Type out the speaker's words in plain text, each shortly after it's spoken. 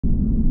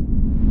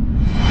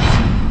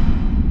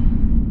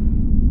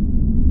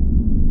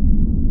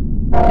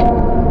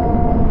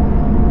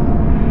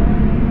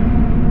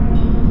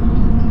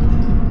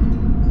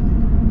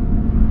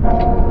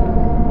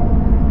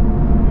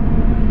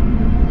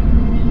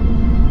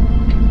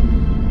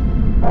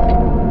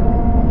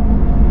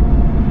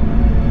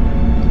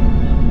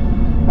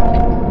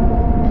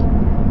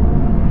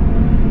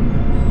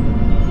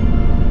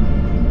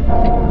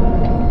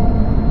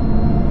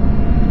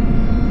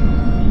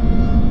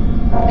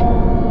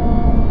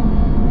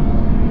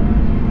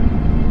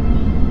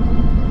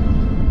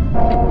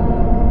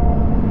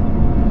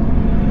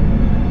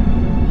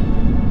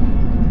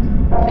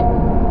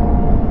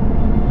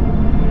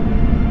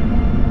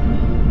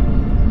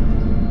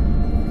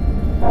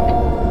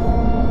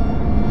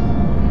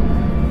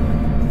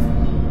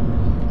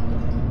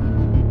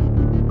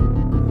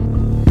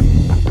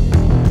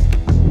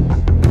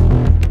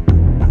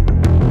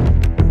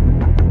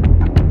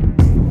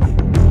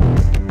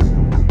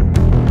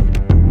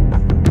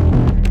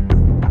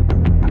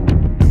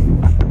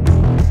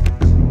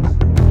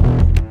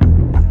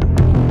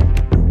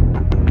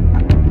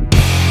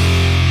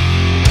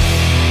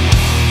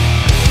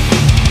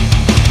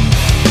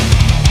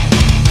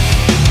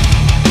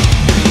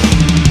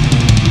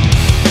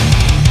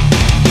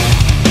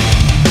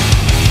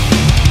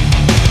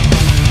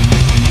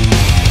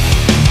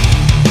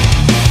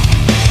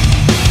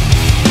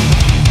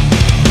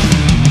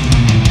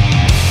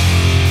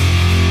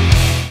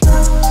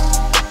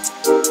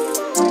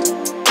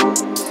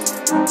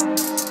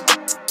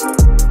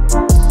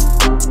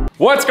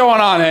What's going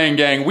on, Hang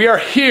Gang? We are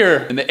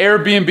here in the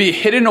Airbnb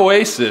hidden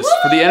oasis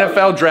for the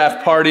NFL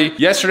draft party.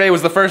 Yesterday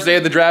was the first day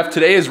of the draft.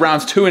 Today is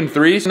rounds 2 and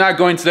 3. So not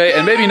going today,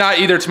 and maybe not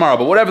either tomorrow,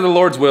 but whatever the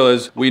Lord's will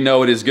is, we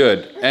know it is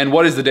good. And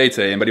what is the day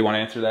today? Anybody want to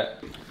answer that?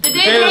 The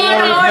day of the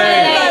Lord is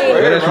made.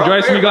 Let us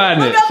rejoice and be glad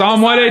in it.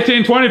 Psalm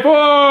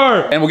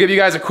 118:24. And we'll give you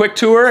guys a quick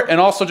tour and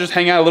also just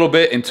hang out a little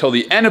bit until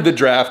the end of the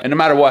draft. And no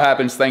matter what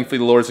happens, thankfully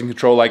the Lord's in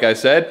control, like I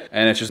said.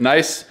 And it's just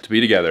nice to be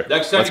together.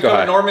 Next time you come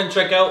to Norman,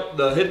 check out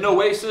the hidden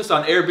oasis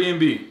on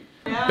Airbnb.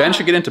 Yeah. Ben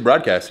should get into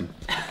broadcasting.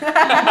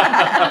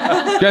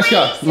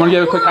 Jessica, you want to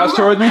give a quick house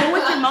tour with me?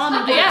 With your mom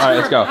and dad. All right,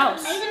 let's go. I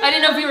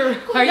didn't know if you were.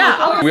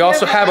 We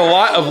also have a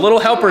lot of little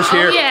helpers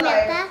here. Oh,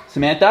 yeah.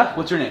 Samantha,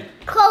 what's your name?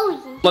 Chloe.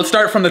 Let's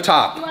start from the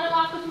top. You want to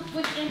walk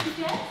with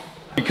Jess?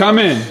 You come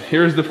in.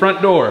 Here's the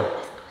front door.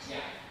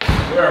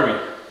 Where are we?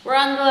 We're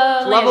on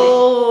the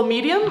level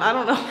medium? I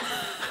don't know.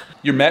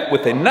 You're met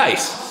with a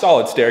nice,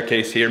 solid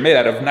staircase here made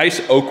out of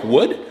nice oak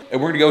wood. And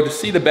we're gonna go to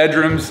see the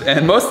bedrooms,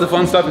 and most of the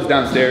fun stuff is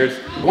downstairs.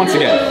 Once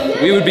again,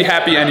 we would be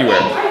happy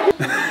anywhere.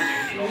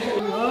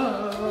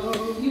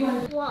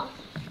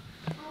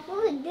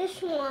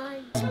 This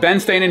one.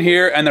 Ben's staying in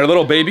here, and their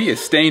little baby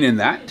is staying in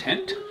that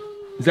tent.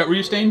 Is that where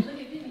you're staying?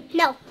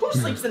 No. Who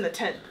sleeps in the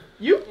tent?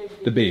 You?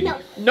 The baby. No.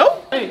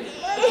 Nope.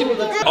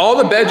 All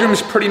the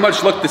bedrooms pretty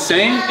much look the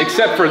same,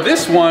 except for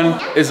this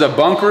one is a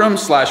bunk room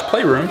slash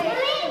playroom.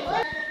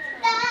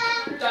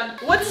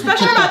 What's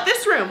special about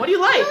this room? What do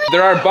you like?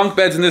 There are bunk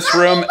beds in this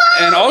room,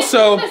 and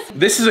also,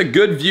 this is a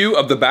good view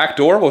of the back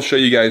door. We'll show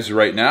you guys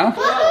right now.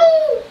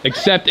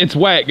 Except it's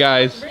wet,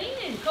 guys.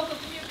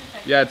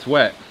 Yeah, it's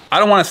wet. I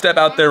don't want to step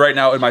out there right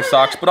now in my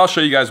socks, but I'll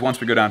show you guys once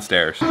we go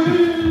downstairs.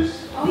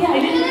 Oh yeah, I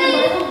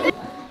didn't.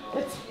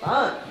 It's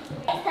fun.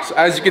 So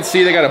as you can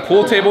see, they got a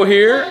pool table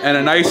here and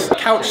a nice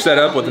couch set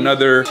up with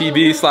another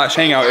TV slash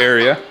hangout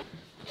area.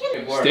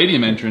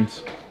 Stadium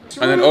entrance.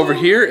 And then over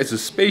here is a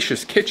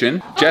spacious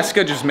kitchen.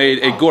 Jessica just made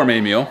a gourmet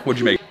meal. What'd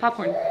you make?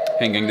 Popcorn.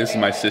 Hang Gang, this is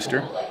my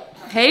sister.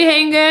 Hey,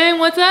 Hang Gang,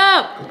 what's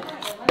up?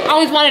 I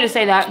always wanted to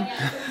say that.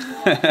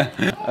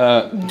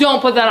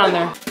 Don't put that on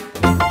there.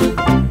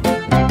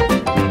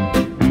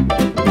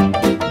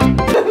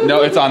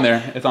 No, it's on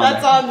there. It's on there.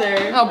 That's on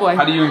there. Oh boy.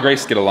 How do you and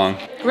Grace get along?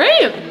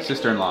 Great.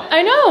 Sister-in-law.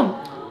 I know.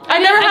 I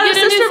never had a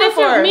sister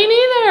before. Me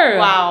neither.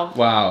 Wow.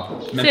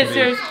 Wow.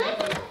 Sisters.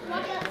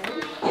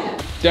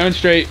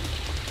 Demonstrate.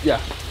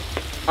 Yeah.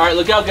 All right,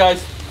 look out,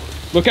 guys.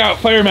 Look out,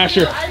 Fire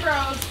Masher.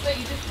 Eyebrows. Wait,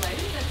 you just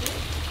lighted?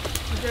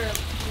 That's it?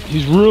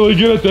 He's really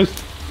good at this.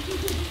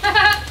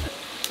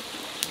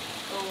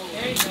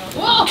 There you go.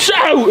 Whoa!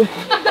 Shout!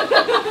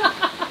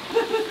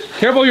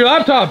 Careful your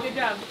laptop. Good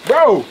job.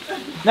 Bro.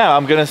 Now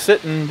I'm gonna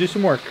sit and do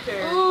some work.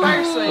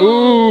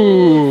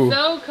 Ooh.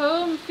 So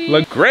comfy.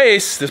 Look,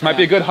 Grace, this might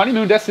be a good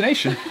honeymoon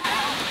destination.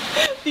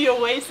 The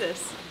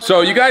oasis. So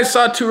you guys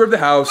saw a tour of the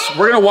house.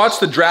 We're gonna watch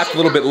the draft a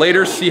little bit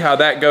later, see how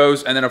that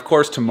goes. And then of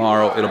course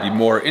tomorrow it'll be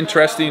more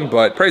interesting,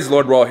 but praise the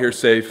Lord, we're all here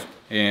safe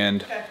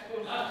and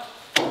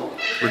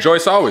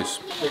rejoice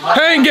always.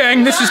 Hang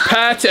Gang, this is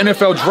Pat's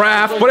NFL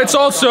draft, but it's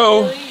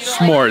also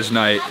s'mores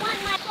night.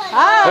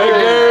 Hey,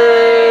 gang.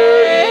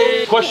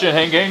 Question,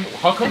 Hang Gang.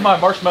 How come my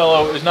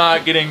marshmallow is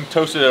not getting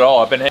toasted at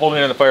all? I've been holding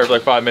it in the fire for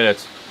like 5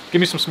 minutes. Give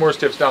me some s'mores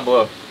tips down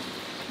below.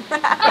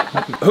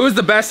 Who's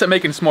the best at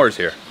making s'mores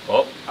here?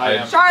 Well, I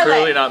am Charlotte.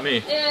 clearly not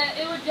me.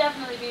 It would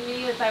definitely be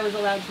me if I was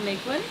allowed to make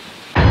one.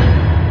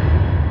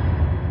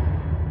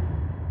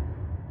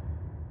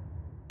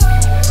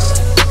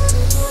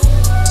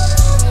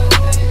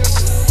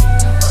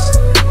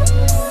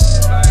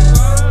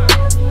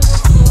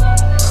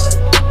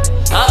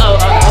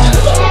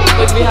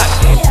 Look behind.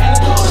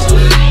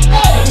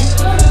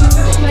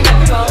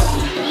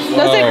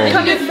 Does it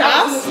come in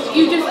fast?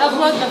 You just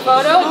upload the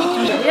photo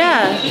and you can.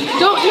 Yeah.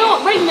 Don't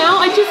no. Right now,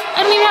 I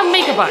don't even have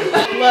makeup on.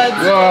 Let's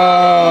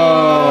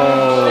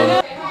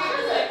Whoa!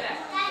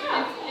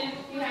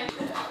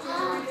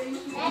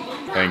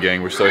 Hang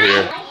Gang, we're still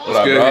here.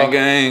 What's good, Hang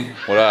Gang?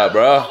 What up,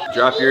 bro?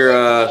 Drop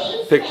your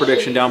pick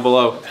prediction down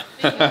below.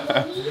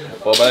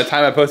 Well, by the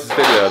time I post this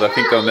video, I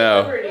think they'll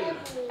know.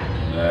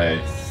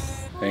 Nice.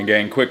 Hang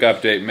Gang, quick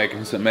update,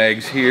 making some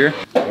eggs here.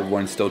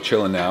 Everyone's still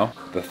chilling now.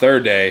 The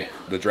third day,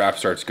 the draft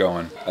starts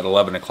going at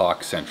 11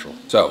 o'clock Central.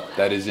 So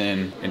that is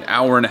in an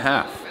hour and a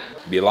half.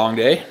 It'll be a long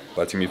day,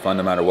 but it's gonna be fun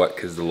no matter what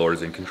because the Lord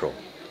is in control.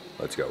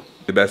 Let's go.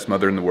 The best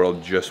mother in the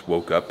world just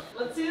woke up.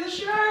 Let's see the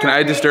shirt. Can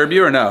I disturb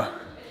you or no?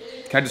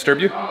 Can I disturb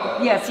you?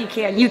 Yes, you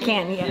can. You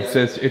can, yes. It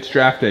says it's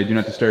draft day, do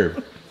not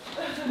disturb.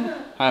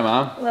 Hi,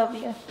 Mom. Love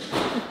you.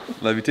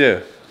 Love you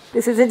too.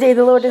 This is the day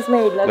the Lord has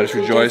made. Let us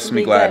rejoice and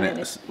be glad in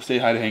it. Say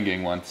hi to Hang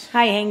Gang once.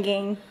 Hi, Hang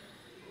Gang.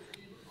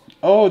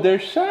 Oh, they're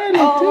shiny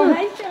too.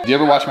 Hi, John. Do you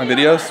ever watch my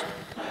videos?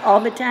 All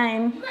the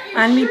time.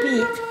 On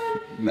repeat.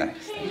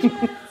 Nice.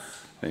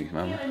 Thanks,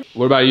 Mama.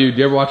 What about you? Do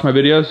you ever watch my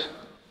videos?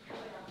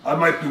 I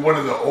might be one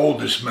of the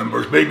oldest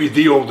members, maybe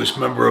the oldest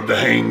member of the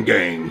Hang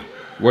Gang.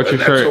 What's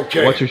your shirt?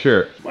 Okay. What's your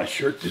shirt? My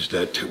shirt is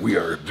that we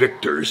are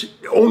victors,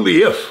 only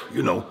if,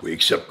 you know, we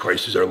accept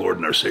Christ as our Lord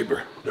and our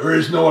Savior. There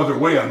is no other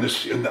way on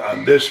this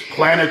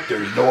planet.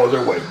 There's no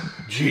other way.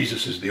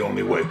 Jesus is the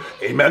only way.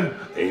 Amen?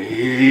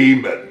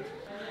 Amen.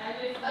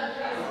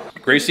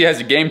 Gracie has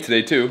a game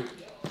today too.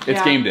 It's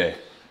Yeah. game day.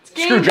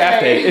 Game Screw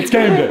draft day. It's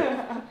game day.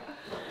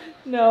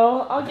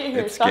 No, I'll get here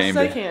It's as fast game as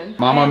I day. can.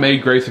 Mama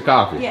made Grace a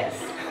coffee. Yes.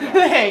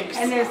 Thanks.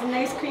 And there's a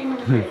nice cream in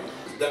the fridge.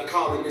 Done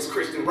calling this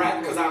Christian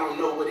rap because I don't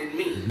know what it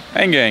means.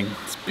 Hang gang,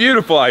 it's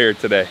beautiful out here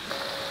today.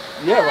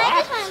 Yeah,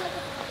 right.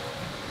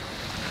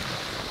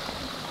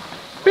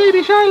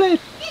 Baby Charlotte.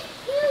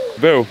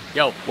 Boo.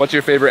 Yo, What's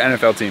your favorite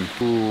NFL team?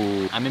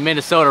 I'm in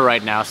Minnesota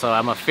right now, so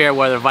I'm a fair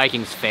weather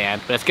Vikings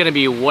fan, but it's gonna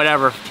be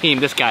whatever team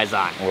this guy's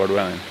on. Lord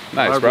willing.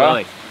 Nice, Lord bro.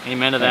 willing.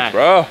 Amen to Thanks,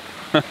 that.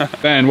 bro.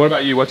 Ben, what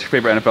about you? What's your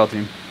favorite NFL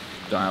team?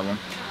 Don't have one.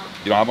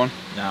 You don't have one?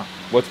 No.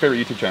 What's your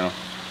favorite YouTube channel?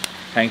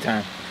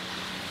 Hangtime.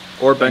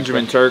 Or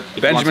Benjamin Turk. if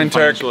you want Benjamin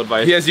some Turk. financial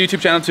advice. He has a YouTube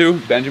channel too.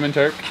 Benjamin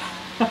Turk.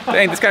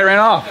 Dang, this guy ran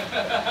off.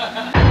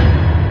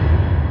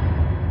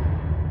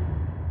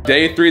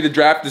 Day 3 of the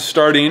draft is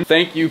starting.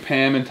 Thank you,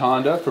 Pam and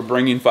Tonda, for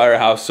bringing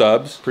Firehouse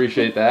subs.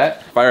 Appreciate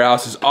that.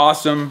 Firehouse is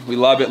awesome. We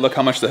love it. Look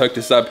how much they hooked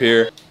us up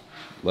here.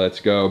 Let's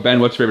go. Ben,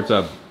 what's your favorite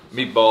sub?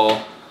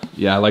 Meatball.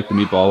 Yeah, I like the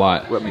meatball a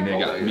lot. What meatball? They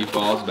got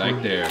meatballs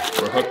back there.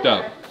 We're hooked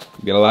up.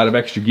 We got a lot of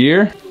extra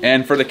gear.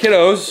 And for the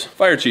kiddos,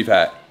 Fire Chief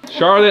hat.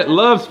 Charlotte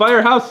loves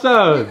Firehouse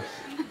subs.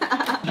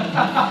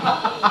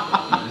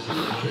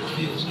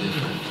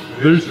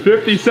 There's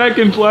 50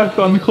 seconds left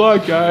on the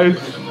clock, guys.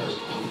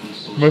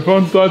 My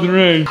phone still hasn't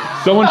ring.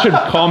 Someone should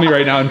call me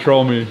right now and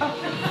troll me. No,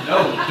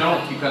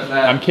 don't, because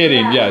that. I'm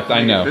kidding, yes,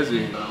 I know.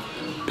 Busy.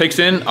 Picks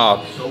in,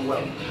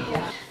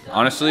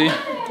 honestly,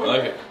 I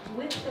like it.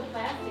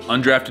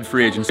 undrafted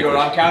free agents. You know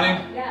what I'm counting?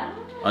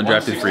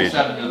 Undrafted free agent.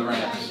 167 to the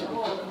Rams.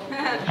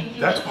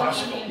 That's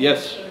possible.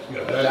 Yes.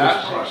 Yeah, that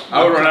is possible.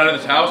 I would run out of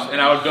this house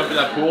and I would jump in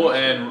that pool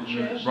and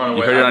run away.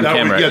 You heard it on That would-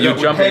 camera. yeah, You that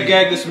would- jump Hey, in.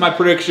 Gag, this is my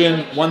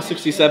prediction.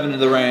 167 to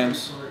the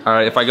Rams. All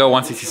right, if I go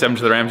 167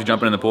 to the Rams, you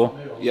jumping in the pool?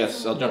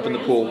 Yes, I'll jump in the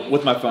pool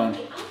with my phone.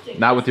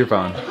 Not with your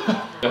phone.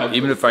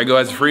 Even if I go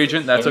as a free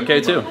agent, that's okay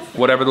too.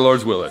 Whatever the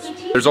Lord's will is.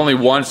 There's only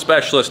one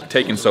specialist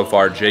taken so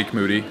far, Jake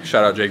Moody.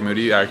 Shout out Jake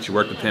Moody. I actually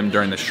worked with him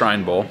during the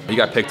Shrine Bowl. He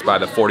got picked by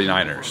the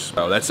 49ers.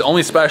 So that's the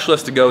only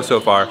specialist to go so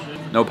far.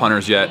 No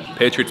punters yet.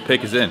 Patriots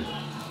pick is in.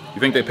 You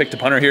think they picked a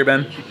punter here,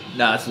 Ben?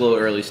 Nah, it's a little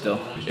early still.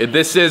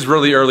 This is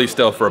really early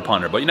still for a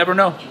punter, but you never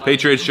know.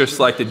 Patriots just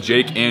selected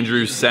Jake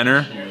Andrews,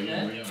 center,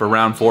 for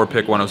round 4,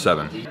 pick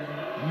 107. New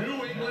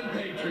England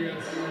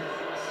Patriots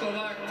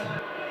select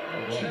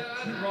Chad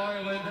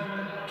Ryland,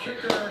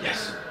 kicker.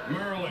 Yes.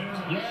 Maryland.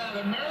 Yeah,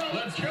 the Maryland.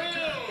 Let's go.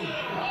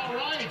 All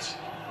right.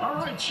 All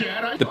right,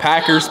 Chad. The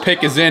Packers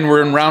pick is in.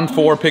 We're in round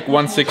 4, pick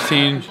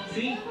 116.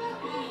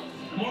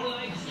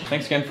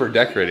 Thanks again for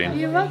decorating.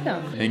 You're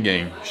welcome. Hey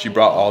gang, she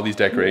brought all these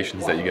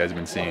decorations that you guys have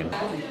been seeing.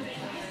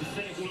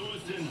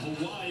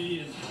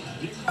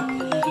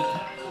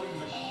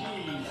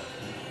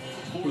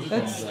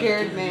 That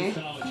scared me.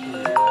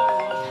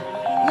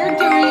 You're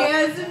doing it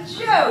as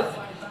a joke.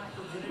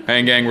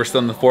 Hey gang, we're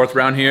still in the 4th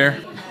round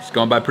here. It's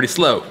going by pretty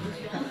slow.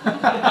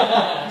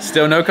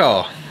 Still no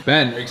call.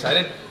 Ben, are you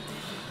excited? A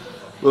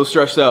little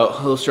stressed out. A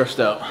little stressed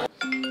out.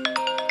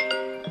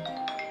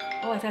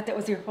 Oh, I thought that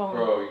was your phone.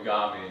 Bro, you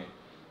got me.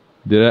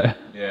 Did I?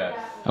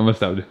 Yeah. I must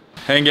have.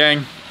 Hey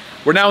gang,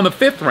 we're now in the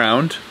 5th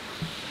round.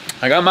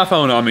 I got my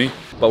phone on me,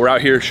 but we're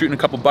out here shooting a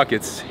couple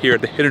buckets here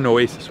at the Hidden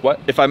Oasis. What?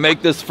 If I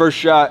make this first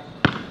shot,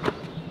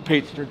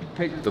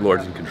 The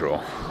Lord's in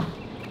control.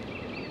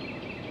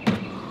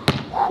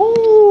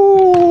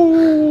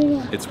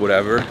 It's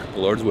whatever the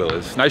Lord's will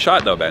is. Nice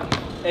shot though, Ben.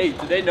 Hey,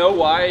 do they know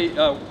why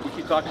we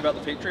keep talking about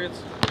the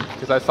Patriots?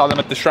 Because I saw them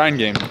at the Shrine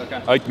game. Okay.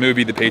 I like the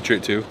movie The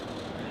Patriot too,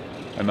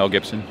 by Mel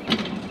Gibson.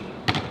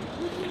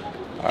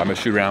 I'm gonna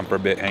shoot around for a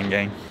bit, hang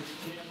gang.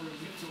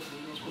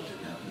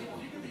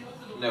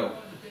 no.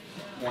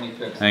 20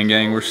 picks. Hang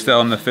gang, we're still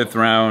in the 5th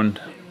round.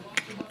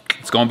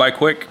 It's going by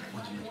quick.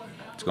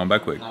 It's going by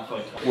quick.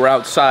 We're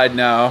outside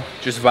now,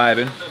 just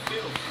vibing,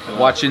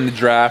 watching the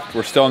draft.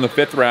 We're still in the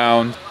 5th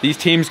round. These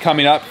teams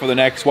coming up for the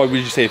next, what would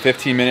you say,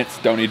 15 minutes,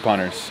 don't need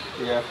punters.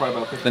 Yeah, probably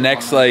about 50. The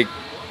next like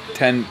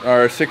 10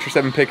 or 6 or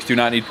 7 picks do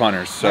not need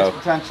punters. So Next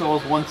potential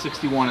is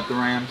 161 at the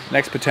Rams.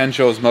 next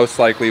potential is most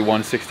likely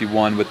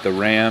 161 with the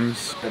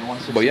Rams. Then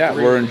 163. But yeah,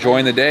 we're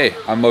enjoying the day.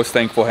 I'm most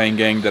thankful, Hang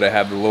Gang, that I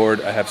have the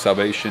Lord, I have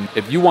salvation.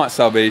 If you want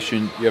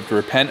salvation, you have to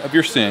repent of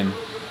your sin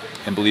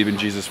and believe in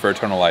Jesus for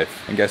eternal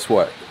life. And guess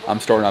what? I'm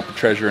storing up a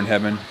treasure in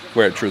heaven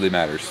where it truly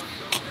matters.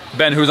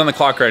 Ben, who's on the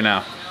clock right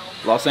now?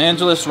 Los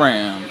Angeles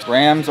Rams.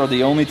 Rams are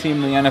the only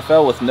team in the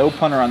NFL with no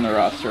punter on their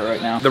roster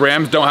right now. The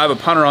Rams don't have a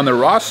punter on their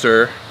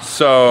roster,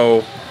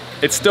 so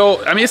it's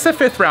still, I mean, it's the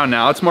 5th round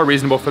now. It's more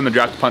reasonable for them to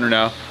draft a punter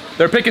now.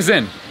 Their pick is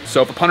in.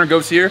 So if a punter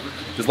goes here,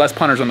 there's less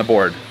punters on the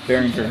board.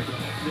 Behringer.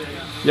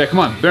 Yeah, come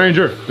on.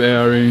 Behringer.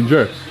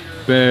 Behringer.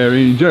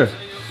 Behringer.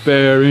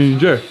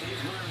 Behringer.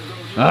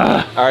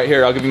 All right,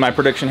 here, I'll give you my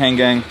prediction, Hang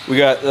Gang. We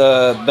got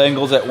the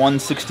Bengals at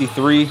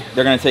 163.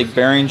 They're going to take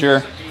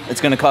Behringer. It's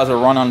going to cause a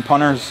run on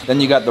punters.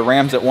 Then you got the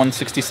Rams at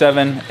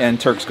 167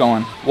 and Turks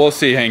going. We'll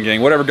see, Hang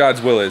Gang, whatever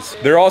God's will is.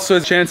 There also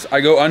is a chance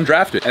I go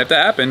undrafted. And if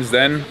that happens,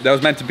 then that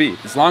was meant to be.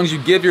 As long as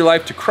you give your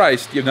life to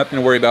Christ, you have nothing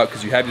to worry about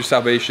because you have your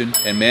salvation,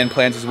 and man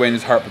plans his way in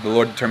his heart, but the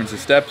Lord determines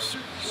his steps.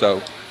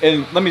 So,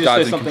 and let me just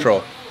God's say something. in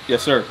control.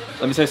 Yes, sir.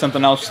 Let me say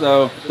something else,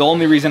 though. The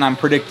only reason I'm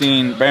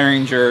predicting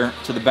Behringer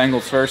to the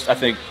Bengals first, I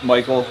think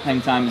Michael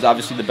Hangtime is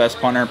obviously the best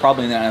punter,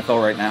 probably in the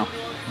NFL right now.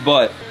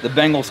 But the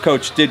Bengals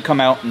coach did come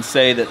out and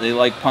say that they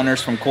like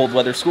punters from cold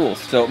weather schools.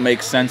 So it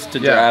makes sense to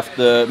draft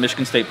the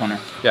Michigan State punter.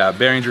 Yeah,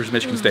 Behringer's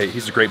Michigan State.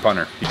 He's a great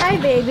punter. Hi,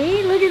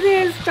 baby. Look at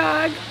this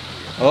dog.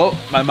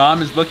 Oh, my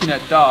mom is looking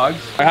at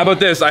dogs. How about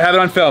this? I have it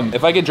on film.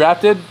 If I get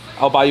drafted,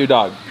 I'll buy you a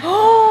dog.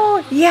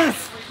 Oh,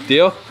 yes.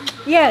 Deal?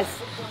 Yes.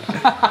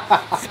 It's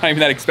not even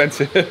that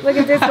expensive. Look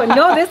at this one.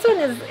 No, this one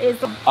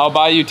is I'll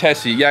buy you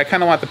Tessie. Yeah, I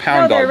kind of want the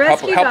pound No, dog. they're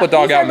rescue Help a dogs.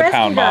 dog These out are in the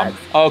pound, rescue Mom. dogs.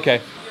 Oh,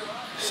 okay.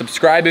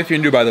 Subscribe if you're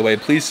new, by the way.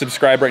 Please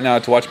subscribe right now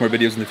to watch more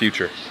videos in the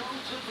future.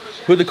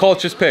 Who the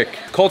Colts just pick?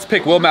 Colts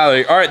pick Will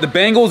Mallory. All right, the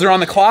Bengals are on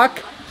the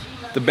clock.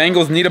 The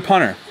Bengals need a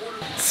punter.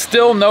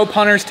 Still no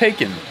punters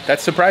taken.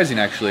 That's surprising,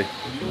 actually.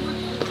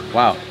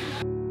 Wow.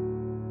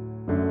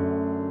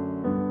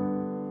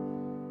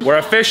 We're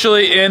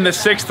officially in the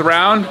 6th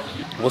round.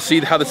 We'll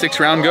see how the 6th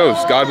round goes.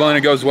 God willing,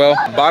 it goes well.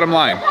 Bottom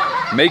line,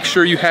 make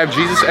sure you have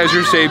Jesus as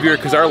your Savior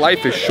because our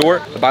life is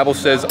short. The Bible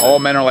says all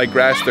men are like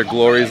grass, their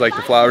glory is like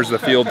the flowers of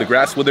the field. The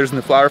grass withers and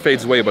the flower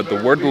fades away, but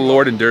the word of the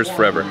Lord endures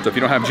forever. So if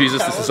you don't have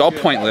Jesus, this is all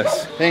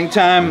pointless.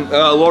 Hangtime,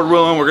 Lord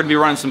willing, we're going to be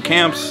running some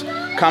camps.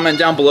 Comment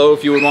down below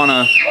if you would want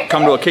to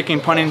come to a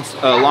kicking, punting,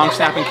 long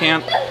snapping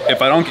camp.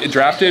 If I don't get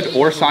drafted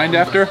or signed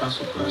after,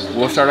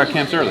 we'll start our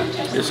camps early.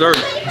 Yes, sir.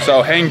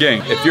 So Hang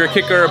Gang, if you're a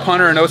kicker or a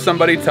punter or know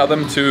somebody, tell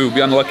them to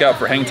be on the lookout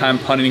for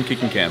Hangtime punting and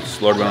kicking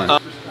camps, Lord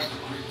willing.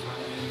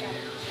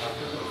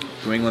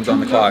 New England's on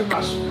the clock.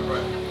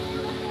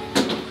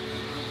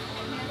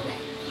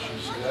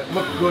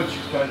 Look good.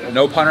 She's got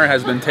No punter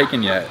has been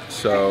taken yet,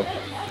 so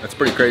that's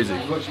pretty crazy.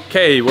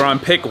 Okay, we're on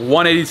pick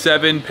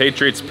 187.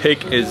 Patriots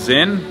pick is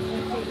in.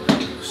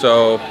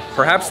 So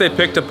perhaps they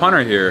picked a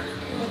punter here.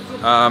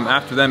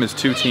 After them is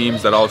 2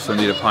 teams that also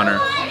need a punter.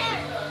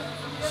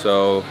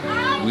 So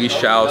we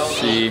shall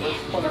see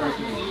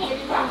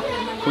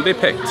who they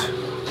picked.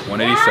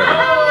 187.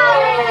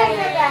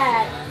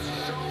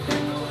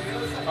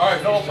 All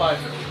right, no five.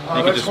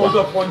 Let's just hold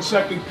one. up 1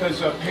 second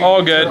because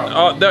All good.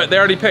 Oh, they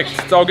already picked.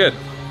 It's all good.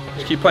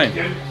 Just keep playing.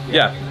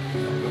 Yeah.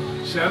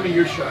 Sammy,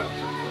 your shot.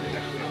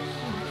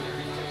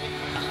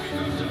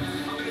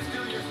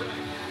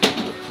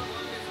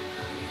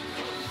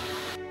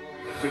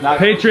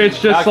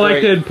 Patriots just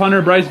selected punter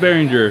Bryce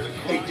Behringer.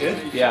 They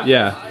did? Yeah.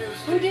 Yeah.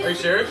 Are you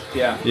serious?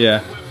 Yeah.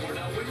 Yeah.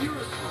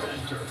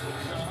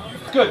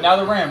 Good. Now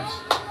the Rams.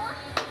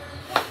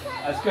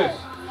 That's good.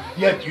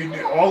 Yet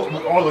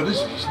all of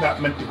this is not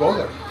meant to go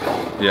there.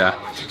 Yeah.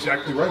 That's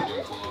exactly right.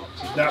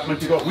 It's not meant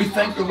to go. We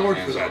thank the Lord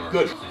for that.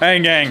 Good.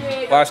 Hang Gang,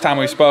 last time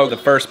we spoke, the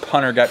first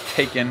punter got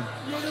taken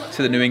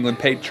to the New England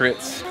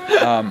Patriots.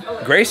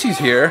 Gracie's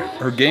here.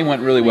 Her game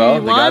went really well.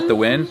 They got the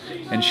win,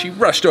 and she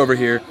rushed over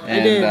here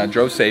and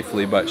drove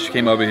safely, but she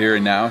came over here,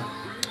 and now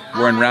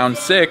we're in round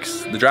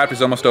 6. The draft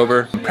is almost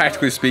over.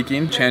 Practically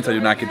speaking, chance I do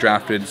not get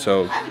drafted,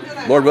 so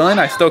Lord willing,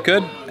 I still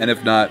could, and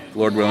if not,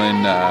 Lord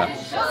willing,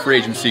 free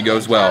agency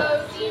goes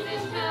well.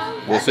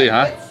 We'll see,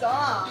 huh?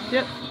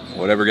 Yep.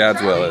 Whatever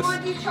God's will is.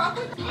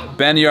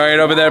 Ben, you alright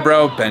over there,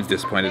 bro? Ben's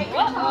disappointed.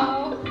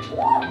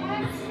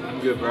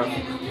 Good, bro.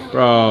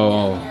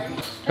 Bro.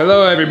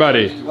 Hello,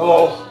 everybody.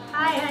 Hello.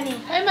 Hi, honey.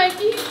 Hi,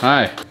 Mikey.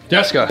 Hi.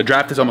 Jessica. The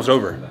draft is almost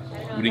over.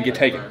 We didn't get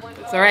taken.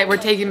 It's all right. We're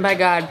taken by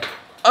God.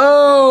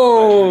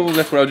 Oh,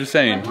 that's what I was just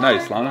saying.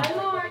 Nice, Lana.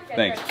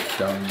 Thanks.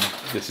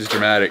 This is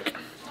dramatic.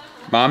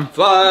 Mom?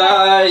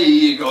 Fly,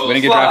 Eagles, We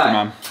didn't get drafted,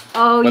 Mom.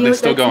 Oh, But you, it's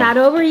still it's going. not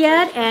over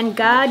yet, and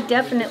God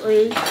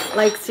definitely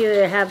likes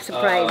to have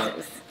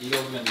surprises.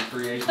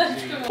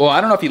 Well,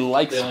 I don't know if he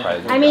likes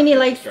surprises. I mean, he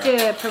likes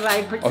to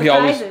provide he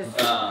always-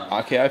 surprises.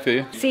 Okay, I feel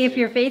you. See if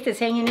your faith is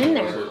hanging in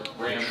there.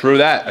 True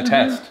that. A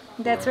test.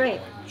 That's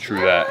right. True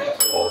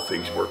that. All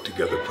things work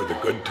together for the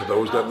good to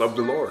those that love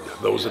the Lord,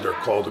 those that are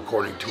called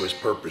according to his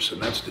purpose,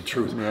 and that's the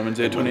truth. Romans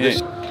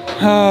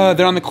 8:28.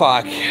 They're on the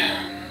clock.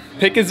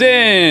 Pick is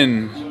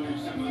in.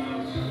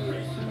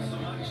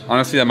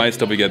 Honestly, that might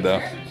still be good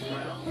though.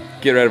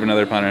 Get rid of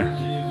another punter.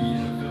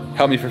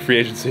 Help me for free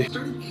agency.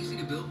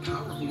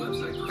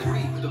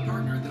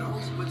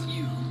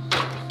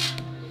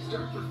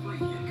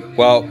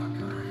 Well,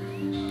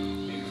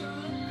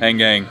 Hang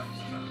Gang,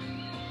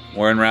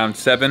 we're in round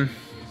 7.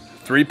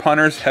 3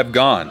 punters have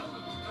gone.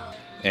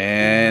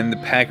 And the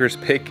Packers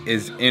pick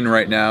is in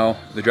right now.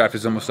 The draft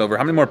is almost over.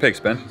 How many more picks,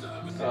 Ben?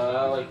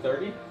 Like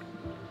 30?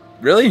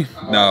 Really?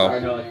 No.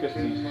 No, like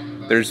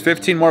 15. There's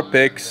 15 more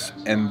picks,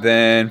 and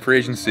then free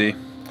agency.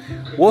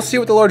 We'll see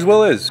what the Lord's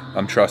will is.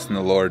 I'm trusting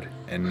the Lord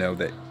and know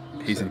that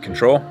He's in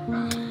control.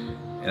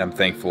 And I'm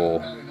thankful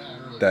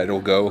that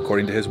it'll go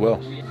according to His will.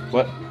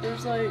 What?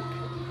 There's like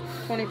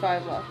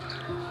 25 left.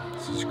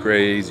 This is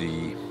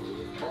crazy.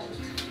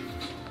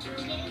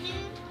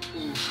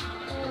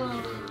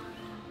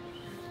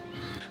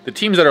 The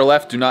teams that are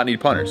left do not need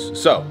punters.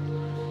 So,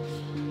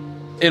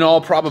 in all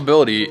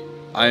probability,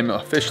 I'm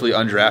officially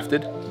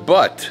undrafted,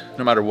 but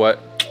no matter what,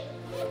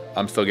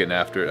 I'm still getting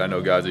after it. I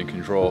know God's in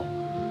control.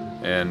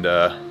 And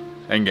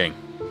gang,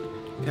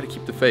 you gotta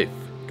keep the faith.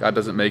 God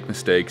doesn't make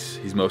mistakes.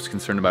 He's most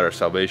concerned about our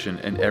salvation,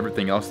 and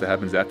everything else that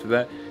happens after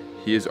that,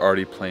 He has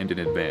already planned in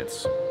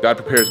advance. God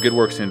prepares good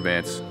works in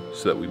advance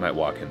so that we might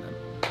walk in them.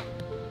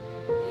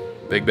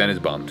 Big Ben is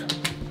bummed.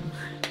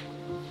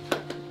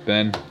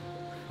 Ben,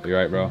 you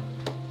alright, bro?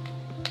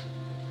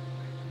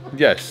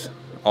 Yes.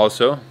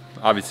 Also,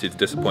 obviously it's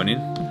disappointing,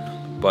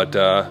 but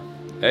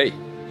hey,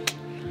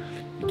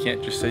 you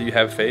can't just say you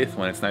have faith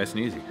when it's nice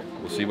and easy.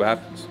 We'll see what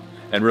happens.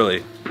 And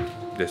really,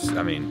 this,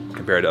 I mean,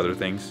 compared to other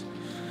things,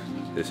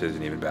 this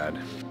isn't even bad.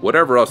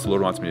 Whatever else the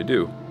Lord wants me to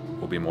do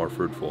will be more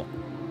fruitful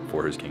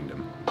for His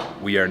kingdom.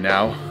 We are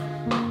now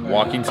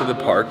walking to the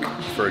park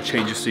for a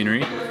change of scenery.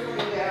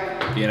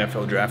 The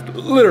NFL draft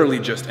literally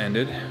just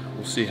ended.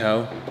 We'll see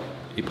how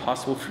a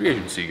possible free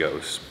agency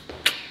goes.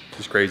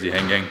 This is crazy,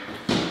 Hang Gang.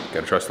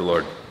 Gotta trust the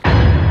Lord.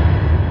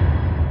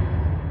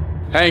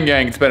 Hang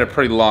Gang, it's been a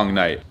pretty long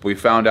night. We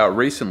found out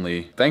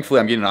recently, thankfully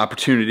I'm getting an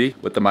opportunity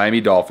with the Miami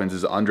Dolphins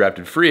as an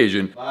undrafted free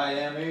agent.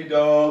 Miami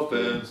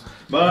Dolphins,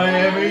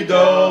 Miami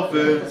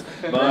Dolphins,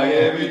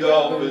 Miami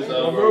Dolphins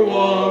number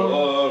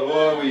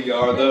one. We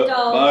are the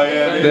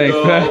Miami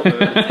Dolphins.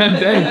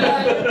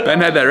 Ben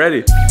had that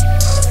ready.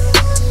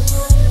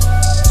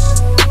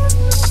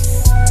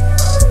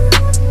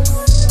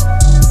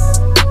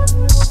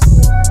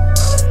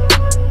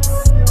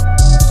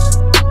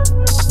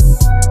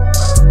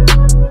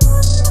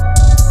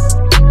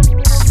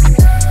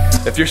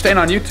 If you're staying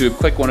on YouTube,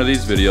 click one of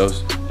these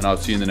videos, and I'll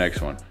see you in the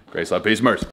next one. Grace, love, peace, mercy.